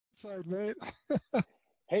Side, mate.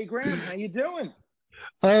 Hey Graham, how you doing?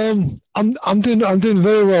 I'm doing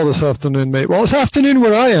very well this afternoon, mate. Well, it's afternoon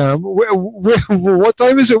where I am. What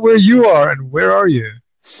time is it where you are, and where are you?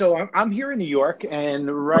 So I'm here in New York, and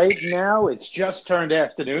right now it's just turned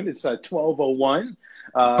afternoon. It's 12:01.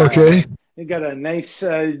 Okay. We got a nice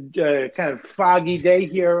kind of foggy day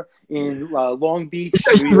here in Long Beach,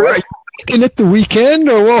 Are New you York. looking at the weekend,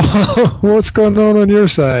 or what's going on your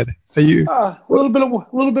side? Are you? A little bit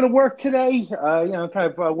of work today. Kind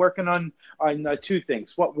of working on two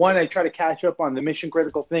things. One, I try to catch up on the mission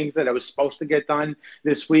critical things that I was supposed to get done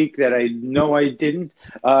this week that I know I didn't,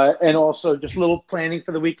 and also just a little planning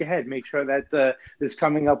for the week ahead. Make sure that this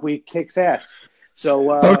coming up week kicks ass.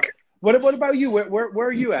 So, Okay. what about you? Where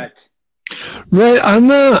are you at? Right,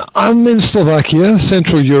 I'm in Slovakia,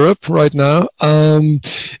 Central Europe right now.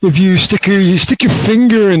 If you stick your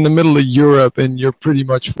finger in the middle of Europe, and you're pretty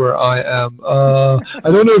much where I am. I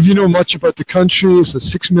don't know if you know much about the country. It's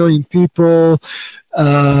 6 million people.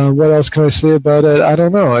 What else can I say about it? I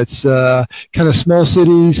don't know. It's kind of small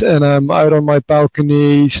cities, and I'm out on my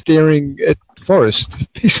balcony staring at forest,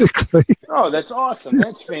 basically. Oh, that's awesome.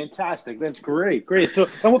 That's fantastic. That's great. Great. So,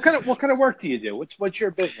 and what kind of work do you do? What's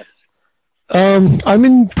your business? I'm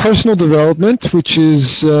in personal development, which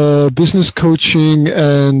is business coaching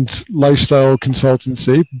and lifestyle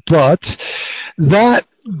consultancy, but that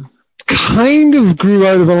kind of grew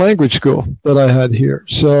out of a language school that I had here.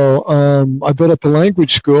 So I built up a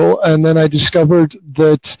language school, and then I discovered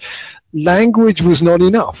that language was not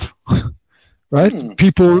enough, right? Hmm.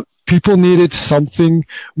 People needed something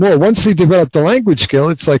more. Once they developed the language skill,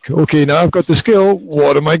 it's like, okay, now I've got the skill.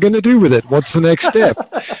 What am I going to do with it? What's the next step?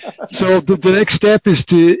 So the next step is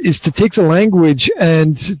to take the language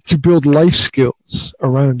and to build life skills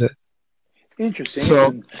around it. Interesting.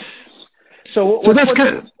 So So so what's that's what's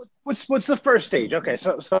kind of, what's the first stage? Okay,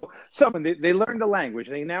 so someone they learn the language.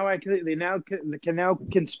 They now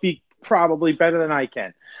can speak probably better than I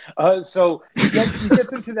can. So you get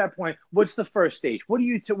them to that point. What's the first stage? What do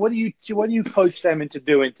you coach them into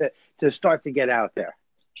doing to start to get out there?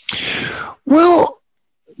 well,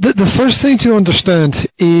 the first thing to understand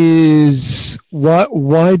is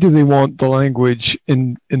why do they want the language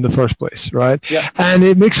in the first place, right? Yeah. And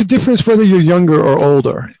it makes a difference whether you're younger or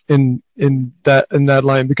older in that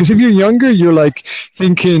line. Because if you're younger, you're like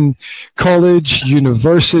thinking college,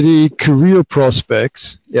 university, career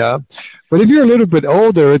prospects, yeah. But if you're a little bit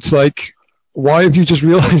older, it's like, why have you just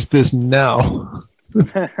realized this now?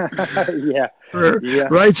 Yeah. Yeah.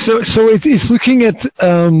 Right. So it's looking at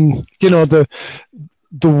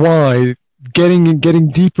the why, getting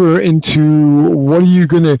deeper into what are you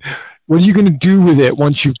gonna do with it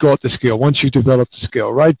once you've got the skill, once you've developed the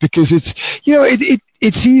skill, right? Because it's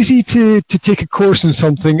easy to take a course in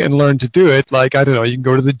something and learn to do it. Like, I don't know, you can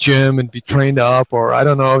go to the gym and be trained up, or I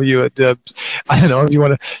don't know, I don't know, if you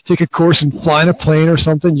want to take a course in flying a plane or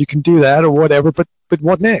something, you can do that or whatever. But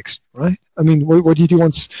what next, right? I mean, what do you do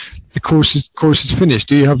once the course is finished?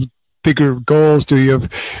 Do you have bigger goals? Do you have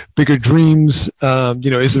bigger dreams?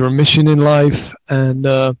 Is there a mission in life? And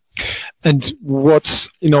what's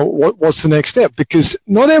the next step? Because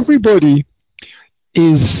not everybody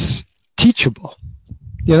is teachable.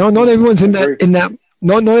 Not everyone's in that Agree. in that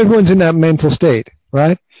not everyone's in that mental state,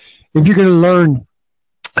 right? If you're going to learn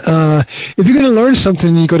if you're going to learn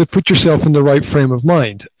something, you got to put yourself in the right frame of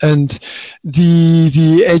mind. And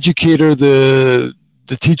the educator, the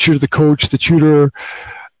teacher, the coach, the tutor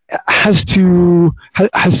has to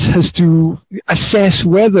assess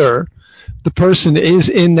whether the person is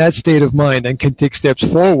in that state of mind and can take steps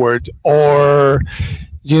forward, or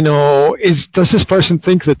does this person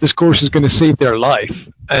think that this course is going to save their life,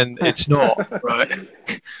 and it's not, right?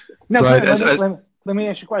 Now, Right. Grant, let me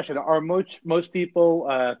ask you a question. Are most people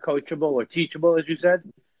coachable or teachable, as you said?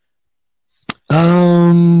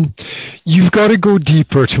 Um, you've got to go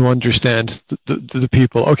deeper to understand the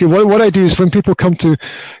people. Okay, what I do is when people come to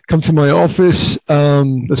my office,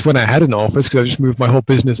 that's when I had an office, because I just moved my whole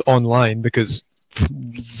business online. Because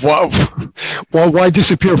wow, why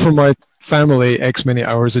disappear from my family X many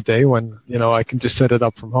hours a day when I can just set it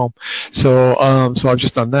up from home? So I've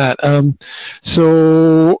just done that.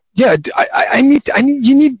 So yeah,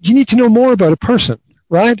 you need to know more about a person,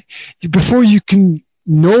 right? Before you can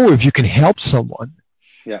know if you can help someone,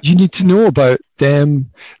 Yeah. you need to know about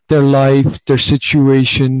them, their life, their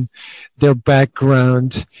situation, their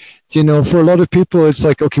background. For a lot of people, it's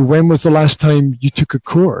like, okay, when was the last time you took a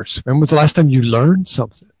course? When was the last time you learned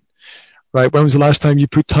something? Right? When was the last time you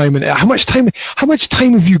put time in? How much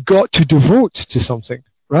time have you got to devote to something?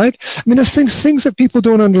 right? I mean, there's things that people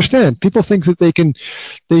don't understand. People think that they can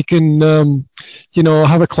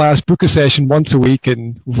have a class, book a session once a week,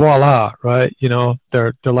 and voila, right?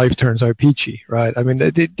 Their life turns out peachy, right? I mean,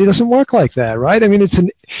 it doesn't work like that, right? I mean,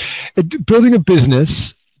 building a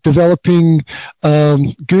business, developing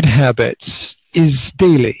good habits is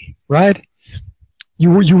daily, right?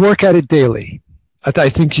 You work at it daily. I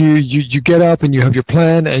think you get up and you have your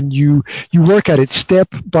plan and you work at it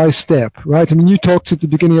step by step, right? I mean, you talked at the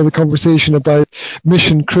beginning of the conversation about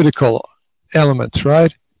mission critical elements,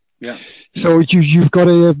 right? Yeah. So you've got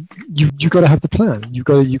to have the plan. You've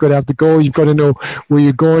got to have the goal. You've got to know where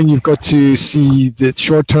you're going. You've got to see the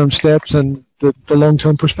short-term steps and the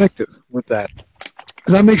long-term perspective with that.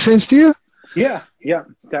 Does that make sense to you? Yeah,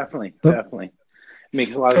 definitely.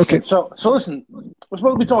 Makes a lot of sense. So listen, we're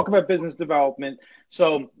supposed to be talking about business development.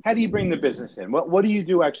 So how do you bring the business in? What do you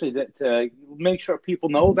do actually to make sure people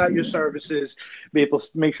know about your services,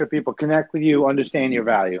 make sure people connect with you, understand your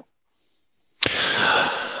value?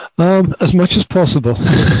 As much as possible,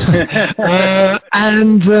 and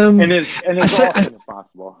as often as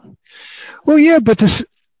possible. Well, yeah, but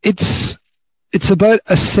it's about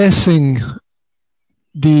assessing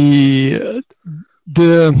the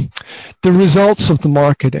results of the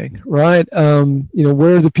marketing, right?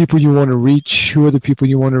 Where are the people you want to reach? Who are the people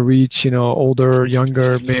you want to reach? Older,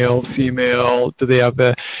 younger, male, female. Do they have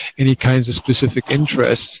any kinds of specific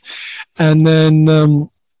interests? And then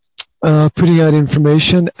putting out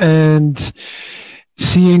information and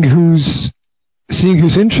seeing who's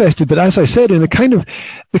interested. But as I said, in the kind of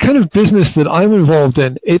business that I'm involved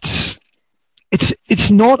in, it's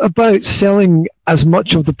not about selling as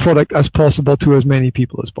much of the product as possible to as many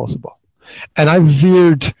people as possible. And I've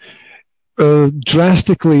veered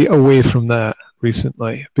drastically away from that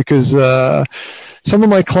recently because some of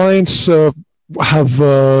my clients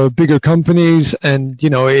have bigger companies, and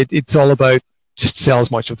it's all about just sell as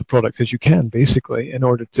much of the product as you can, basically, in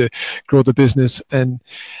order to grow the business and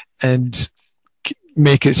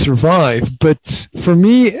make it survive. But for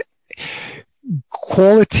me,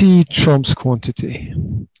 quality trumps quantity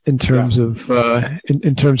in terms of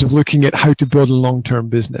in terms of looking at how to build a long-term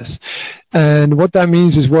business. And what that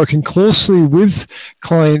means is working closely with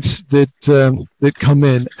clients that come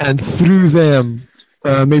in, and through them,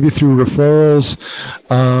 maybe through referrals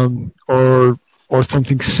or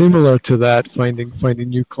something similar to that, finding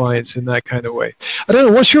new clients in that kind of way. I don't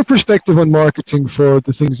know. What's your perspective on marketing for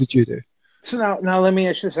the things that you do? So now let me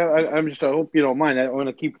ask you this. I hope you don't mind. I want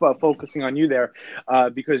to keep focusing on you there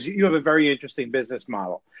because you have a very interesting business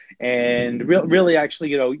model, and really, actually,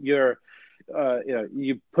 you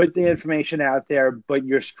put the information out there, but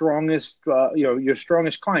your strongest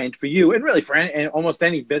client for you, and really for almost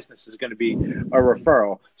any business, is going to be a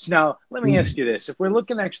referral. So now let me ask you this: if we're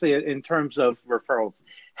looking actually in terms of referrals,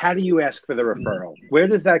 how do you ask for the referral? Where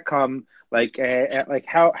does that come? Like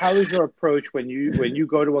how is your approach when you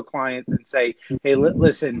go to a client and say, hey,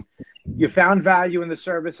 listen, you found value in the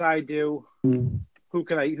service I do. Who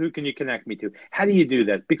can you connect me to? How do you do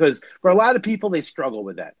that? Because for a lot of people, they struggle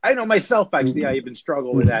with that. I know myself, actually, I even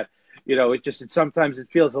struggle with that. Sometimes it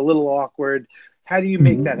feels a little awkward. How do you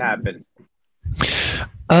make that happen?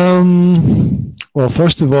 Well,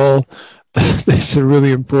 first of all, that's a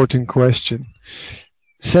really important question.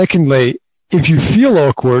 Secondly, if you feel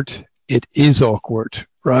awkward, it is awkward,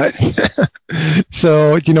 right?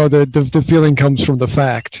 So, the feeling comes from the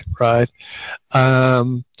fact, right?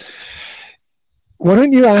 Why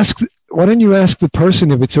don't you ask the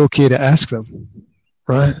person if it's okay to ask them,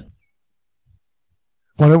 right?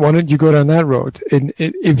 Why don't you go down that road? And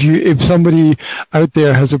if somebody out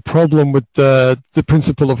there has a problem with the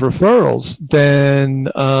principle of referrals, then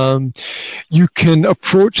you can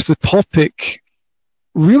approach the topic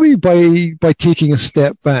really by taking a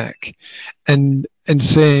step back and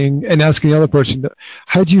asking the other person,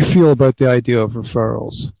 how do you feel about the idea of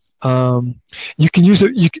referrals? You can use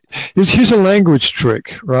it. Here's a language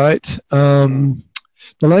trick, right? The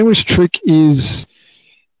language trick is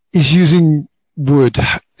using would.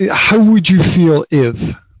 How would you feel if,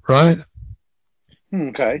 right?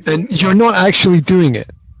 Okay. And you're not actually doing it,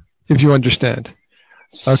 if you understand.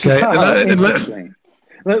 Okay.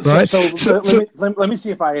 Right. So let me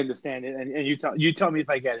see if I understand it, and you tell me if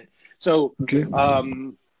I get it. So, okay.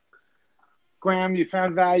 Graham, you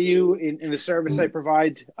found value in the service I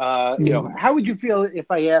provide. How would you feel if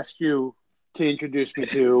I asked you to introduce me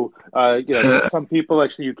to some people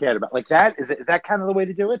actually you cared about? Like that? Is that kind of the way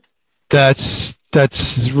to do it? That's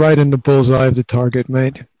right in the bullseye of the target,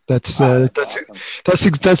 mate. That's awesome.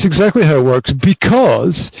 That's exactly how it works,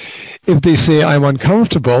 because If they say I'm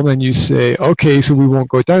uncomfortable, then you say, okay, so we won't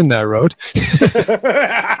go down that road.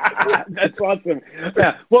 That's awesome.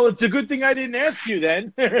 Yeah. Well, it's a good thing I didn't ask you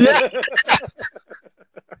then. Yeah.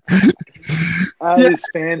 Yeah. It's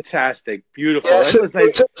fantastic, beautiful. Yeah,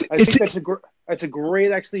 I think that's a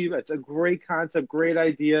great, actually, that's a great concept, great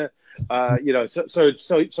idea.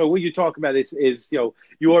 So what you talk about is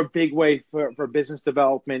your big way for business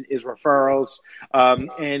development is referrals,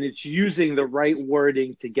 and it's using the right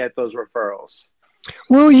wording to get those referrals.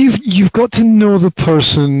 Well, you've got to know the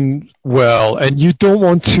person well, and you don't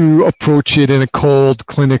want to approach it in a cold,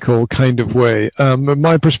 clinical kind of way.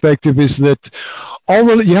 My perspective is that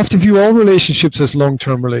you have to view all relationships as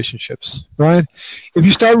long-term relationships, right? If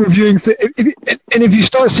you start reviewing, if you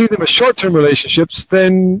start seeing them as short-term relationships,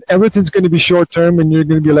 then everything's going to be short-term, and you're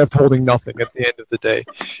going to be left holding nothing at the end of the day.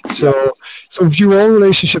 So view all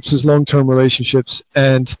relationships as long-term relationships,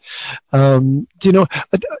 and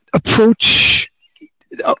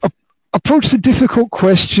approach the difficult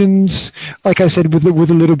questions, like I said, with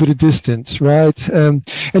a little bit of distance, right? And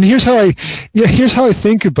here's how I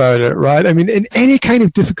think about it, right? I mean, in any kind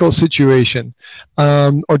of difficult situation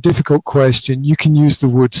or difficult question, you can use the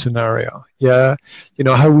would scenario. Yeah,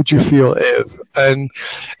 how would you feel if? And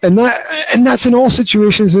that's in all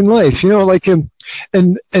situations in life. Like and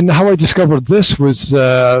how I discovered this was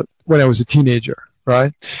when I was a teenager.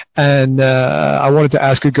 Right, and I wanted to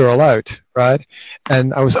ask a girl out, right,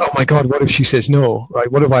 and I was, oh my God, what if she says no, right?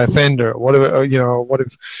 What if I offend her? What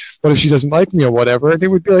if she doesn't like me or whatever? And it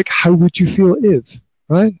would be like, how would you feel if,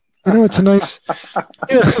 right? It's a nice.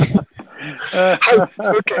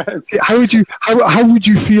 How would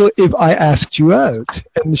you feel if I asked you out?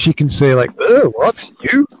 And she can say like, oh, what,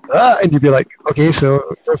 you? And you'd be like, okay,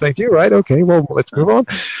 so no, thank you, right? Okay, well, let's move on.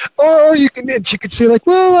 Or and she could say like,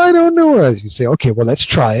 well, I don't know. As you say, okay, well, let's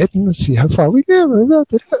try it and let's see how far we get.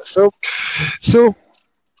 So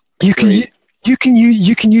you can. You can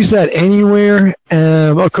use that anywhere.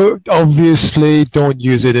 Obviously, don't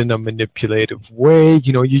use it in a manipulative way.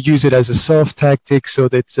 You use it as a soft tactic, so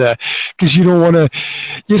that because you don't want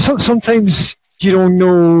to. Sometimes you don't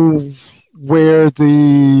know where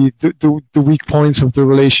the weak points of the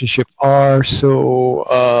relationship are.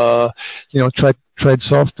 So tread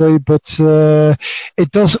softly, but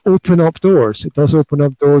it does open up doors. It does open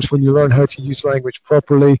up doors when you learn how to use language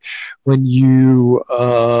properly, when you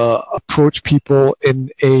approach people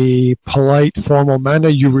in a polite, formal manner.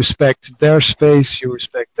 You respect their space, you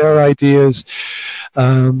respect their ideas.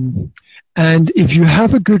 And if you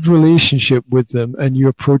have a good relationship with them and you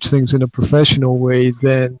approach things in a professional way,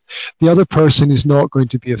 then the other person is not going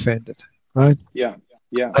to be offended, right? Yeah.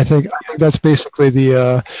 Yeah, I think that's basically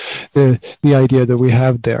the idea that we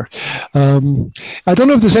have there. I don't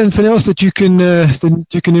know if there's anything else that you can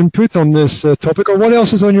input on this topic, or what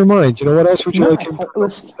else is on your mind. What else would you like?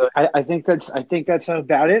 I think that's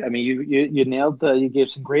about it. I mean, you nailed. You gave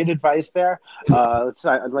some great advice there.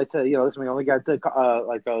 I'd like to. Listen, we only got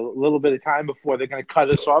like a little bit of time before they're going to cut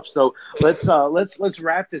us off. So let's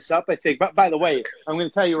wrap this up. I think. But by the way, I'm going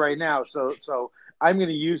to tell you right now. So I'm going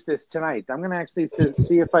to use this tonight. I'm going to actually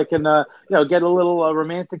see if I can, get a little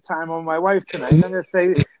romantic time with my wife tonight. I'm going to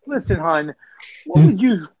say, listen, hon, what would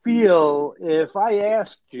you feel if I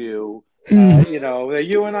asked you, that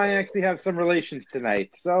you and I actually have some relations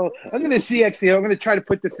tonight? So I'm going to see. Actually, I'm going to try to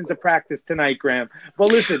put this into practice tonight, Graham. But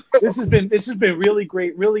listen, this has been really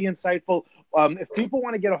great, really insightful. If people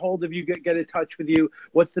want to get a hold of you, get in touch with you,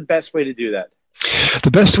 what's the best way to do that? The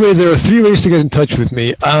best way, there are 3 ways to get in touch with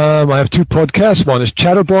me. I have 2 podcasts. One is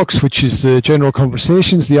Chatterbox, which is the general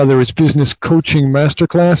conversations. The other is Business Coaching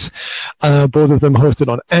Masterclass. Both of them hosted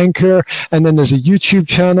on Anchor. And then there's a YouTube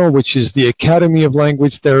channel, which is the Academy of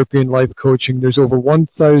Language Therapy and Life Coaching. There's over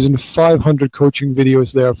 1,500 coaching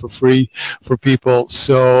videos there for free for people.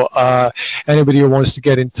 So anybody who wants to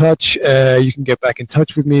get in touch, you can get back in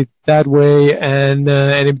touch with me that way. And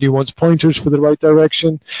anybody who wants pointers for the right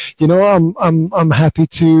direction, I'm happy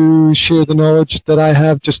to share the knowledge that I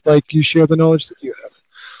have, just like you share the knowledge that you have.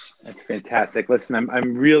 That's fantastic. Listen,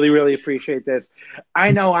 I'm really, really appreciate this.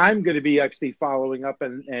 I know I'm going to be actually following up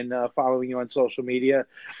and following you on social media.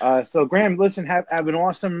 So Graham, listen, have an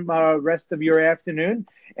awesome rest of your afternoon.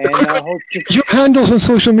 And hope your handles on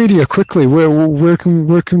social media quickly. Where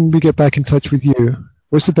can we get back in touch with you?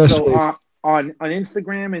 What's the best way? On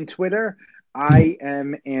Instagram and Twitter, I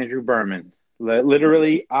am Andrew Berman.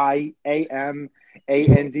 Literally, I-A-M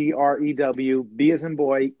ANDREW, B as in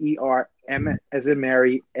boy, ER, M as in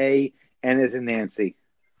Mary, A-N as in Nancy.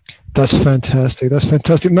 That's fantastic,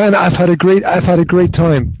 man. I've had a great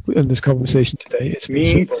time in this conversation today. It's been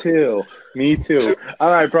Me too. Me too.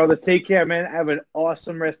 All right, brother. Take care, man. Have an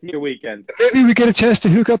awesome rest of your weekend. Maybe we get a chance to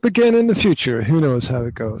hook up again in the future. Who knows how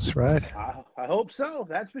it goes, right? I hope so.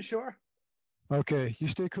 That's for sure. Okay, you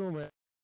stay cool, man.